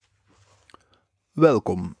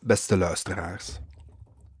Welkom, beste luisteraars.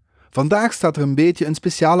 Vandaag staat er een beetje een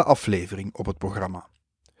speciale aflevering op het programma.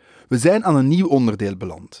 We zijn aan een nieuw onderdeel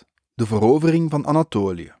beland, de verovering van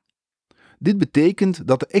Anatolië. Dit betekent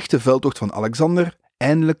dat de echte veldtocht van Alexander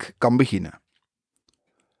eindelijk kan beginnen.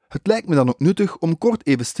 Het lijkt me dan ook nuttig om kort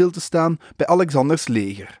even stil te staan bij Alexanders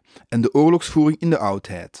leger en de oorlogsvoering in de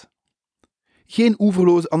oudheid. Geen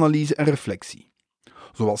oeverloze analyse en reflectie.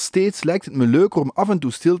 Zoals steeds lijkt het me leuker om af en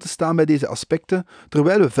toe stil te staan bij deze aspecten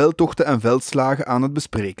terwijl we veldtochten en veldslagen aan het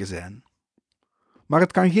bespreken zijn. Maar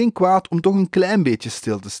het kan geen kwaad om toch een klein beetje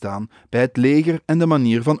stil te staan bij het leger en de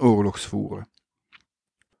manier van oorlogsvoeren.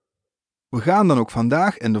 We gaan dan ook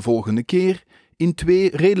vandaag en de volgende keer in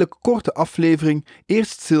 2 redelijk korte afleveringen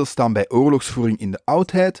eerst stilstaan bij oorlogsvoering in de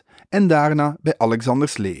oudheid en daarna bij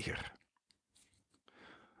Alexanders leger.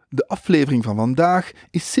 De aflevering van vandaag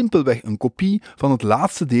is simpelweg een kopie van het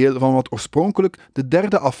laatste deel van wat oorspronkelijk de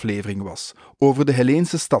 3e aflevering was, over de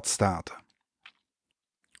Helleense stadstaten.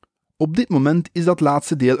 Op dit moment is dat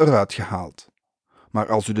laatste deel eruit gehaald. Maar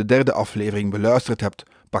als u de 3e aflevering beluisterd hebt,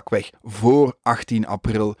 pakweg voor 18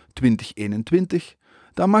 april 2021,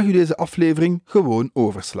 dan mag u deze aflevering gewoon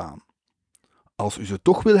overslaan. Als u ze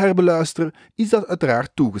toch wil herbeluisteren, is dat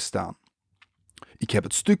uiteraard toegestaan. Ik heb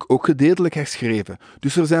het stuk ook gedeeltelijk herschreven,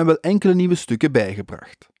 dus er zijn wel enkele nieuwe stukken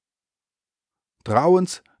bijgebracht.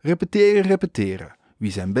 Trouwens, repeteren.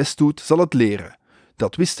 Wie zijn best doet, zal het leren.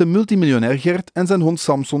 Dat wisten multimiljonair Gert en zijn hond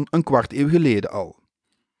Samson een kwart eeuw geleden al.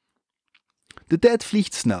 De tijd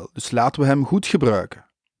vliegt snel, dus laten we hem goed gebruiken.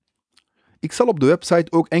 Ik zal op de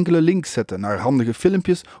website ook enkele links zetten naar handige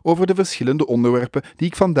filmpjes over de verschillende onderwerpen die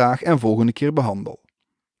ik vandaag en volgende keer behandel.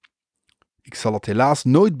 Ik zal het helaas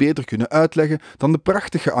nooit beter kunnen uitleggen dan de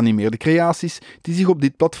prachtig geanimeerde creaties die zich op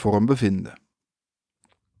dit platform bevinden.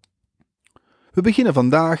 We beginnen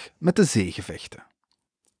vandaag met de zeegevechten.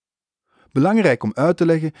 Belangrijk om uit te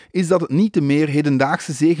leggen is dat het niet de meer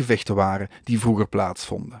hedendaagse zeegevechten waren die vroeger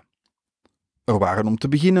plaatsvonden. Er waren om te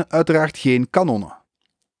beginnen uiteraard geen kanonnen.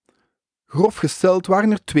 Grof gesteld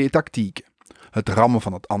waren er 2 tactieken: het rammen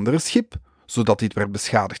van het andere schip, zodat dit werd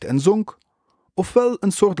beschadigd en zonk, ofwel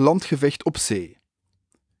een soort landgevecht op zee.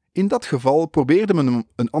 In dat geval probeerde men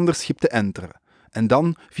een ander schip te enteren, en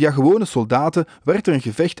dan, via gewone soldaten, werd er een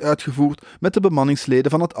gevecht uitgevoerd met de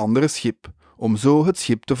bemanningsleden van het andere schip, om zo het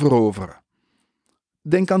schip te veroveren.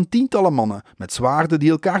 Denk aan tientallen mannen met zwaarden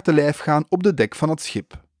die elkaar te lijf gaan op de dek van het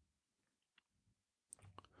schip.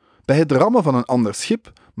 Bij het rammen van een ander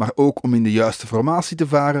schip, maar ook om in de juiste formatie te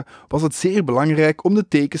varen, was het zeer belangrijk om de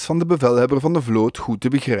tekens van de bevelhebber van de vloot goed te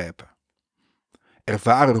begrijpen.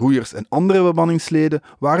 Ervaren roeiers en andere bemanningsleden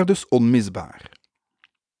waren dus onmisbaar.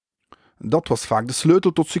 Dat was vaak de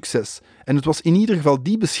sleutel tot succes en het was in ieder geval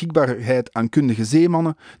die beschikbaarheid aan kundige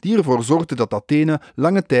zeemannen die ervoor zorgde dat Athene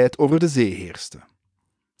lange tijd over de zee heerste.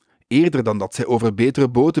 Eerder dan dat zij over betere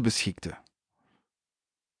boten beschikte.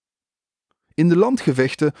 In de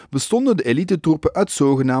landgevechten bestonden de elitetroepen uit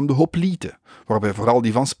zogenaamde hoplieten, waarbij vooral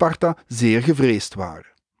die van Sparta zeer gevreesd waren.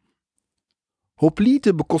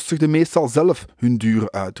 Hoplieten bekostigden meestal zelf hun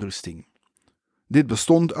dure uitrusting. Dit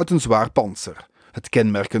bestond uit een zwaar pantser, het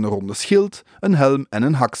kenmerkende ronde schild, een helm en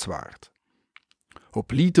een hakzwaard.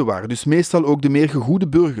 Hoplieten waren dus meestal ook de meer gegoede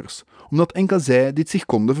burgers, omdat enkel zij dit zich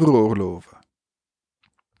konden veroorloven.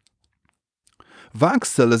 Vaak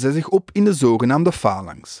stelden zij zich op in de zogenaamde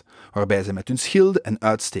phalanx, waarbij zij met hun schilden en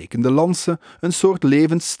uitstekende lansen een soort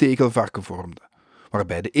levend stekelvarken vormden,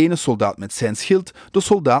 waarbij de ene soldaat met zijn schild de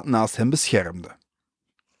soldaat naast hem beschermde.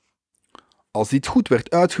 Als dit goed werd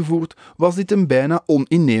uitgevoerd, was dit een bijna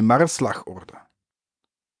oninneembare slagorde.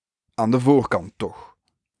 Aan de voorkant toch.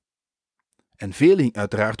 En veel hing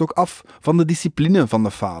uiteraard ook af van de discipline van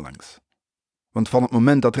de phalanx. Want van het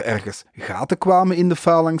moment dat er ergens gaten kwamen in de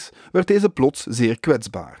phalanx, werd deze plots zeer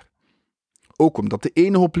kwetsbaar. Ook omdat de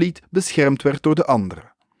ene hopliet beschermd werd door de andere.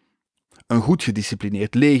 Een goed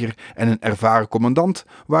gedisciplineerd leger en een ervaren commandant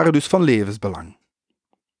waren dus van levensbelang.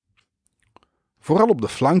 Vooral op de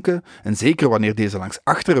flanken, en zeker wanneer deze langs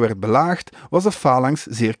achteren werd belaagd, was de phalanx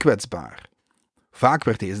zeer kwetsbaar. Vaak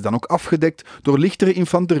werd deze dan ook afgedekt door lichtere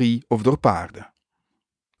infanterie of door paarden.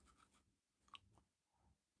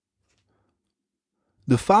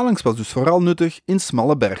 De phalanx was dus vooral nuttig in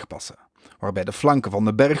smalle bergpassen, waarbij de flanken van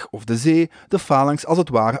de berg of de zee de phalanx als het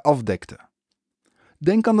ware afdekten.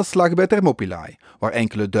 Denk aan de slag bij Thermopylae, waar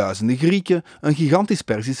enkele duizenden Grieken een gigantisch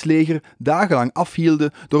Persisch leger dagenlang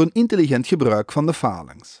afhielden door een intelligent gebruik van de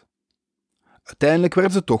phalanx. Uiteindelijk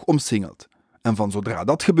werden ze toch omsingeld, en van zodra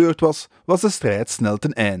dat gebeurd was, was de strijd snel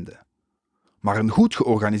ten einde. Maar een goed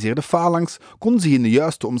georganiseerde phalanx kon zich in de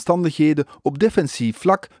juiste omstandigheden op defensief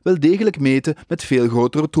vlak wel degelijk meten met veel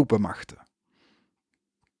grotere troepenmachten.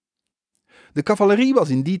 De cavalerie was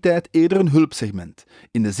in die tijd eerder een hulpsegment,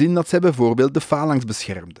 in de zin dat zij bijvoorbeeld de phalanx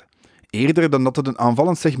beschermde, eerder dan dat het een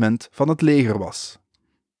aanvallend segment van het leger was.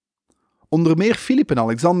 Onder meer Filip en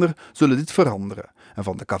Alexander zullen dit veranderen en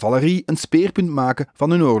van de cavalerie een speerpunt maken van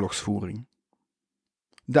hun oorlogsvoering.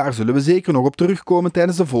 Daar zullen we zeker nog op terugkomen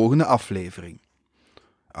tijdens de volgende aflevering.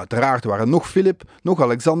 Uiteraard waren nog Filip, nog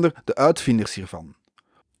Alexander de uitvinders hiervan.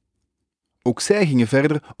 Ook zij gingen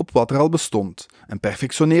verder op wat er al bestond en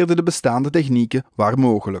perfectioneerden de bestaande technieken waar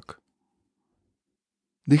mogelijk.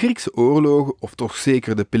 De Griekse oorlogen, of toch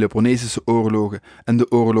zeker de Peloponnesische oorlogen en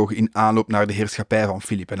de oorlogen in aanloop naar de heerschappij van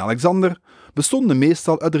Filip en Alexander, bestonden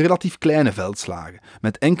meestal uit relatief kleine veldslagen,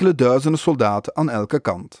 met enkele duizenden soldaten aan elke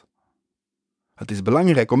kant. Het is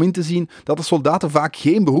belangrijk om in te zien dat de soldaten vaak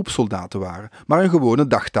geen beroepssoldaten waren, maar een gewone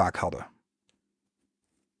dagtaak hadden.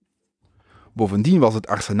 Bovendien was het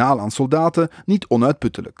arsenaal aan soldaten niet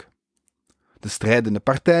onuitputtelijk. De strijdende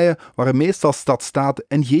partijen waren meestal stadstaten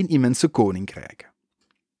en geen immense koninkrijken.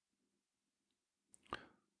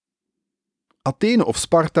 Athene of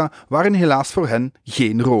Sparta waren helaas voor hen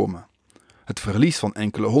geen Rome. Het verlies van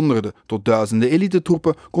enkele honderden tot duizenden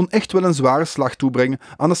elitetroepen kon echt wel een zware slag toebrengen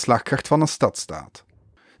aan de slagkracht van een stadstaat.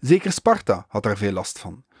 Zeker Sparta had daar veel last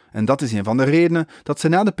van. En dat is een van de redenen dat zij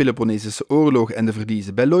na de Peloponnesische oorlogen en de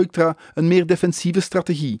verliezen bij Leuctra een meer defensieve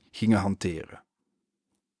strategie gingen hanteren.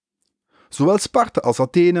 Zowel Sparta als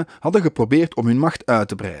Athene hadden geprobeerd om hun macht uit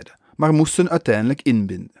te breiden, maar moesten uiteindelijk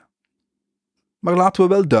inbinden. Maar laten we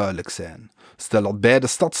wel duidelijk zijn. Stel dat beide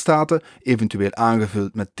stadstaten, eventueel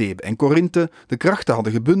aangevuld met Thebe en Korinthe, de krachten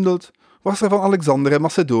hadden gebundeld, was er van Alexander en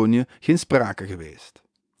Macedonië geen sprake geweest.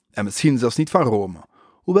 En misschien zelfs niet van Rome,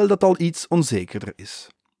 hoewel dat al iets onzekerder is.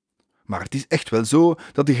 Maar het is echt wel zo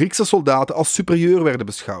dat de Griekse soldaten als superieur werden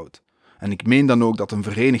beschouwd. En ik meen dan ook dat een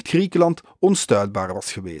verenigd Griekenland onstuitbaar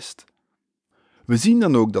was geweest. We zien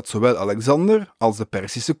dan ook dat zowel Alexander als de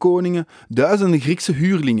Perzische koningen duizenden Griekse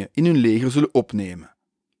huurlingen in hun leger zullen opnemen.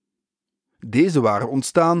 Deze waren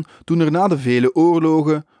ontstaan toen er na de vele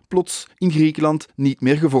oorlogen plots in Griekenland niet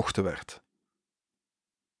meer gevochten werd.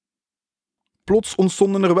 Plots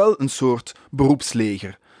ontstonden er wel een soort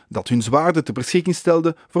beroepsleger dat hun zwaarden ter beschikking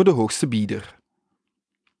stelde voor de hoogste bieder.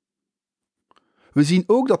 We zien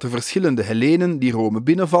ook dat de verschillende Hellenen die Rome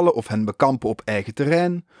binnenvallen of hen bekampen op eigen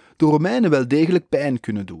terrein, de Romeinen wel degelijk pijn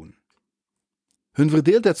kunnen doen. Hun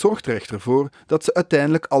verdeeldheid zorgt er echter voor dat ze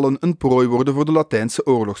uiteindelijk allen een prooi worden voor de Latijnse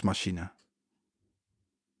oorlogsmachine.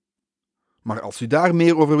 Maar als u daar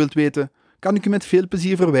meer over wilt weten, kan ik u met veel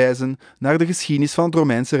plezier verwijzen naar de geschiedenis van het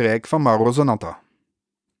Romeinse Rijk van Mauro Zanatta.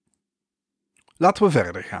 Laten we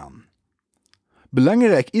verder gaan.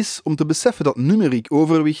 Belangrijk is om te beseffen dat numeriek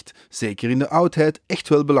overwicht, zeker in de oudheid, echt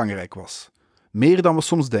wel belangrijk was. Meer dan we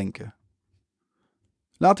soms denken.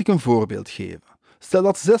 Laat ik een voorbeeld geven. Stel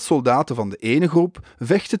dat 6 soldaten van de ene groep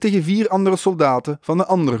vechten tegen 4 andere soldaten van de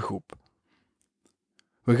andere groep.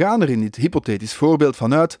 We gaan er in dit hypothetisch voorbeeld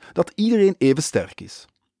vanuit dat iedereen even sterk is.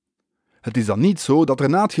 Het is dan niet zo dat er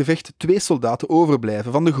na het gevecht 2 soldaten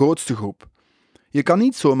overblijven van de grootste groep. Je kan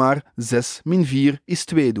niet zomaar 6 min 4 is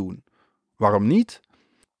 2 doen. Waarom niet?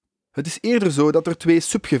 Het is eerder zo dat er 2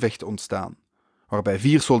 subgevechten ontstaan, waarbij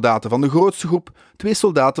 4 soldaten van de grootste groep 2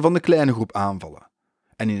 soldaten van de kleine groep aanvallen.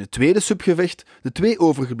 En in het tweede subgevecht de 2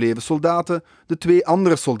 overgebleven soldaten de 2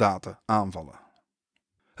 andere soldaten aanvallen.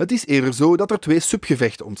 Het is eerder zo dat er 2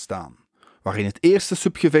 subgevechten ontstaan, waarin het eerste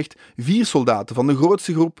subgevecht 4 soldaten van de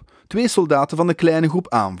grootste groep 2 soldaten van de kleine groep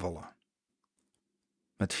aanvallen.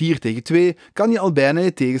 Met 4 tegen 2 kan je al bijna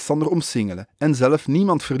je tegenstander omsingelen en zelf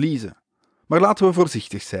niemand verliezen. Maar laten we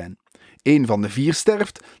voorzichtig zijn. 1 van de 4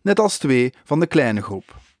 sterft, net als 2 van de kleine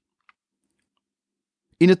groep.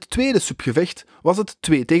 In het tweede subgevecht was het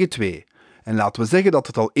 2 tegen 2. En laten we zeggen dat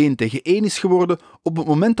het al 1 tegen 1 is geworden op het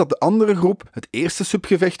moment dat de andere groep, het eerste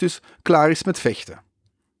subgevecht dus, klaar is met vechten.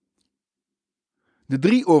 De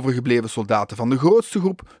 3 overgebleven soldaten van de grootste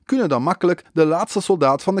groep kunnen dan makkelijk de laatste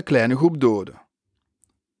soldaat van de kleine groep doden.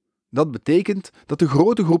 Dat betekent dat de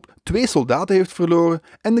grote groep 2 soldaten heeft verloren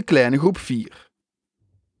en de kleine groep 4.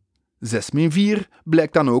 6 min 4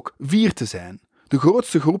 blijkt dan ook 4 te zijn. De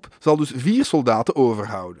grootste groep zal dus 4 soldaten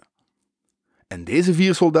overhouden. En deze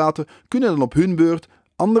 4 soldaten kunnen dan op hun beurt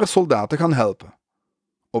andere soldaten gaan helpen.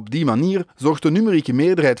 Op die manier zorgt de numerieke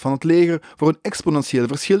meerderheid van het leger voor een exponentieel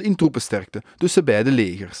verschil in troepensterkte tussen beide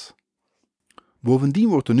legers. Bovendien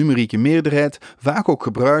wordt de numerieke meerderheid vaak ook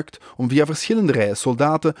gebruikt om via verschillende rijen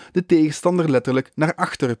soldaten de tegenstander letterlijk naar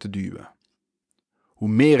achteren te duwen. Hoe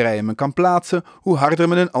meer rijen men kan plaatsen, hoe harder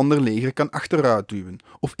men een ander leger kan achteruit duwen,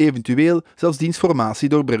 of eventueel zelfs diens formatie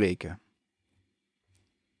doorbreken.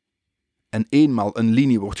 En eenmaal een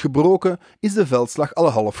linie wordt gebroken, is de veldslag al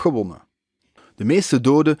half gewonnen. De meeste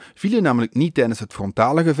doden vielen namelijk niet tijdens het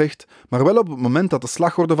frontale gevecht, maar wel op het moment dat de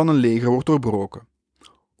slagorde van een leger wordt doorbroken.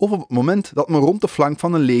 Of op het moment dat men rond de flank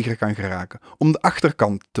van een leger kan geraken om de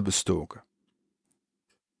achterkant te bestoken.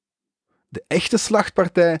 De echte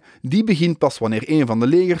slachtpartij die begint pas wanneer een van de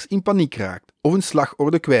legers in paniek raakt of een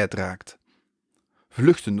slagorde kwijtraakt.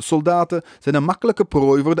 Vluchtende soldaten zijn een makkelijke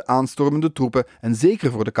prooi voor de aanstormende troepen en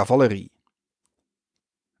zeker voor de cavalerie.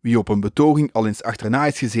 Wie op een betoging al eens achterna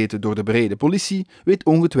is gezeten door de brede politie, weet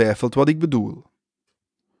ongetwijfeld wat ik bedoel.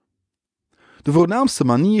 De voornaamste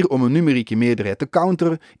manier om een numerieke meerderheid te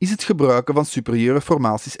counteren is het gebruiken van superieure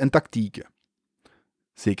formaties en tactieken.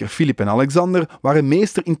 Zeker Filip en Alexander waren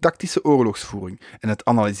meester in tactische oorlogsvoering en het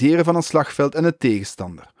analyseren van een slagveld en de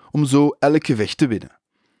tegenstander, om zo elk gevecht te winnen.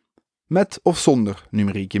 Met of zonder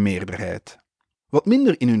numerieke meerderheid. Wat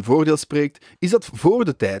minder in hun voordeel spreekt, is dat voor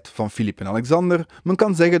de tijd van Filip en Alexander men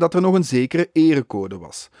kan zeggen dat er nog een zekere erecode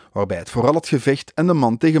was, waarbij het vooral het gevecht en de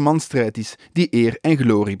man-tegen-man strijd is die eer en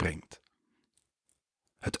glorie brengt.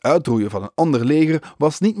 Het uitroeien van een ander leger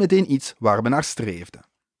was niet meteen iets waar men naar streefde.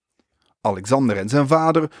 Alexander en zijn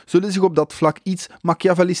vader zullen zich op dat vlak iets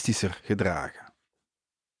machiavellistischer gedragen.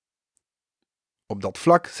 Op dat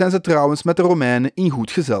vlak zijn ze trouwens met de Romeinen in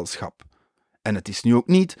goed gezelschap. En het is nu ook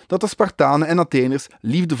niet dat de Spartanen en Atheners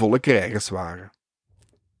liefdevolle krijgers waren.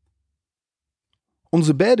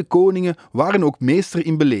 Onze beide koningen waren ook meester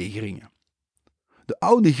in belegeringen. De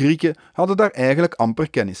oude Grieken hadden daar eigenlijk amper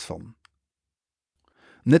kennis van.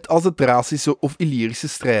 Net als de Thracische of Illyrische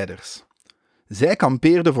strijders. Zij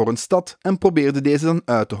kampeerden voor een stad en probeerden deze dan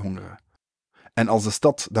uit te hongeren. En als de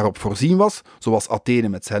stad daarop voorzien was, zoals Athene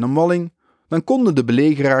met zijn omwalling, dan konden de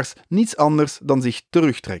belegeraars niets anders dan zich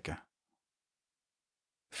terugtrekken.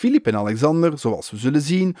 Filip en Alexander, zoals we zullen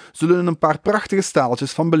zien, zullen een paar prachtige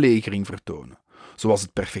staaltjes van belegering vertonen, zoals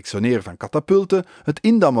het perfectioneren van katapulten, het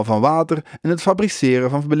indammen van water en het fabriceren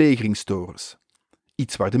van belegeringstorens.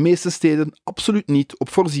 Iets waar de meeste steden absoluut niet op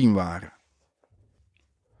voorzien waren.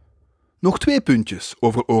 Nog 2 puntjes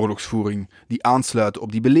over oorlogsvoering die aansluiten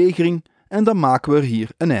op die belegering en dan maken we er hier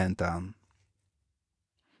een eind aan.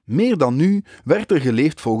 Meer dan nu werd er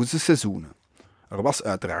geleefd volgens de seizoenen. Er was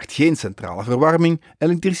uiteraard geen centrale verwarming,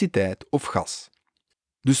 elektriciteit of gas.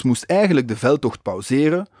 Dus moest eigenlijk de veldtocht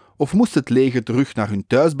pauzeren of moest het leger terug naar hun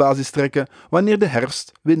thuisbasis trekken wanneer de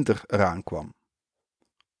herfst-winter eraan kwam.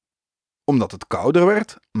 Omdat het kouder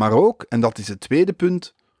werd, maar ook, en dat is het tweede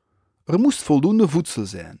punt, er moest voldoende voedsel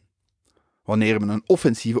zijn. Wanneer men een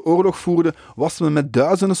offensieve oorlog voerde, was men met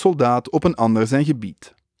duizenden soldaten op een ander zijn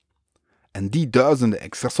gebied. En die duizenden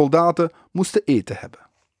extra soldaten moesten eten hebben.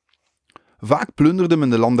 Vaak plunderde men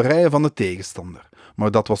de landerijen van de tegenstander,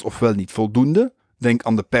 maar dat was ofwel niet voldoende, denk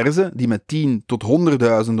aan de Perzen die met 10 tot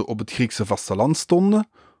 100.000 op het Griekse vasteland stonden,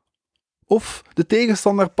 of de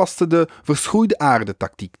tegenstander paste de verschroeide aarde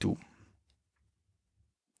tactiek toe.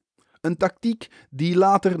 Een tactiek die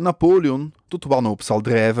later Napoleon tot wanhoop zal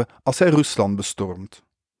drijven als hij Rusland bestormt.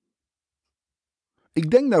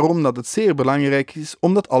 Ik denk daarom dat het zeer belangrijk is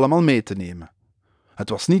om dat allemaal mee te nemen. Het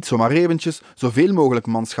was niet zomaar eventjes zoveel mogelijk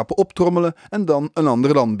manschappen optrommelen en dan een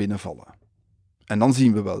ander land binnenvallen. En dan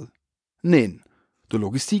zien we wel. Nee, de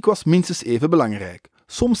logistiek was minstens even belangrijk,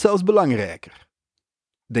 soms zelfs belangrijker.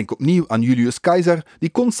 Denk opnieuw aan Julius Caesar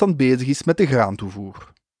die constant bezig is met de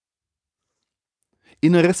graantoevoer.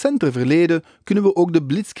 In een recenter verleden kunnen we ook de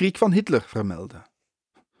Blitzkrieg van Hitler vermelden.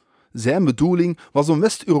 Zijn bedoeling was om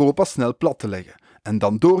West-Europa snel plat te leggen en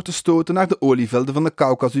dan door te stoten naar de olievelden van de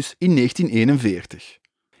Kaukasus in 1941.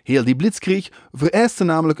 Heel die Blitzkrieg vereiste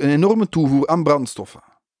namelijk een enorme toevoer aan brandstoffen.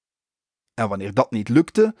 En wanneer dat niet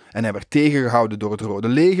lukte en hij werd tegengehouden door het Rode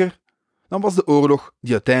Leger, dan was de oorlog,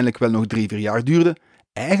 die uiteindelijk wel nog 3-4 jaar duurde,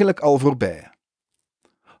 eigenlijk al voorbij.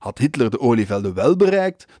 Had Hitler de olievelden wel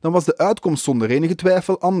bereikt, dan was de uitkomst zonder enige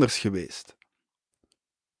twijfel anders geweest.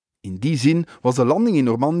 In die zin was de landing in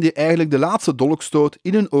Normandië eigenlijk de laatste dolkstoot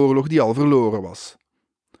in een oorlog die al verloren was.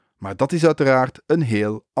 Maar dat is uiteraard een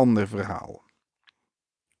heel ander verhaal.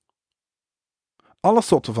 Alles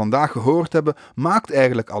wat we vandaag gehoord hebben, maakt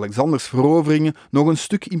eigenlijk Alexanders veroveringen nog een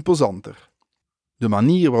stuk imposanter. De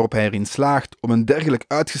manier waarop hij erin slaagt om een dergelijk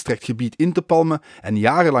uitgestrekt gebied in te palmen en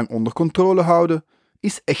jarenlang onder controle houden,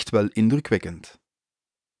 is echt wel indrukwekkend.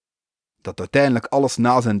 Dat uiteindelijk alles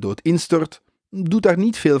na zijn dood instort, doet daar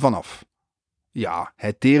niet veel van af. Ja,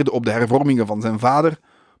 hij teerde op de hervormingen van zijn vader,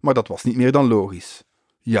 maar dat was niet meer dan logisch.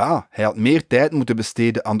 Ja, hij had meer tijd moeten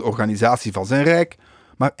besteden aan de organisatie van zijn rijk,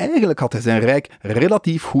 maar eigenlijk had hij zijn rijk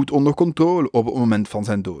relatief goed onder controle op het moment van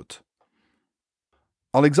zijn dood.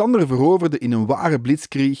 Alexander veroverde in een ware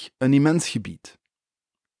blitzkrieg een immens gebied.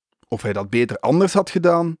 Of hij dat beter anders had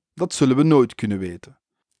gedaan, dat zullen we nooit kunnen weten.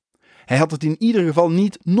 Hij had het in ieder geval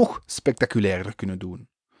niet nog spectaculairder kunnen doen.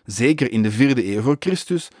 Zeker in de 4e eeuw voor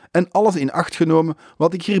Christus en alles in acht genomen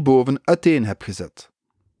wat ik hierboven uiteen heb gezet.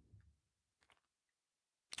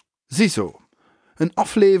 Ziezo, een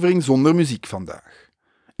aflevering zonder muziek vandaag.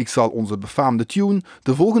 Ik zal onze befaamde tune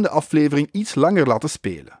de volgende aflevering iets langer laten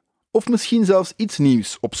spelen. Of misschien zelfs iets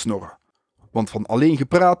nieuws opsnorren. Want van alleen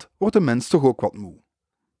gepraat wordt een mens toch ook wat moe.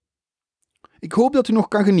 Ik hoop dat u nog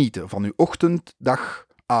kan genieten van uw ochtend, dag,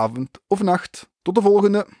 avond of nacht. Tot de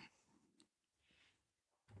volgende!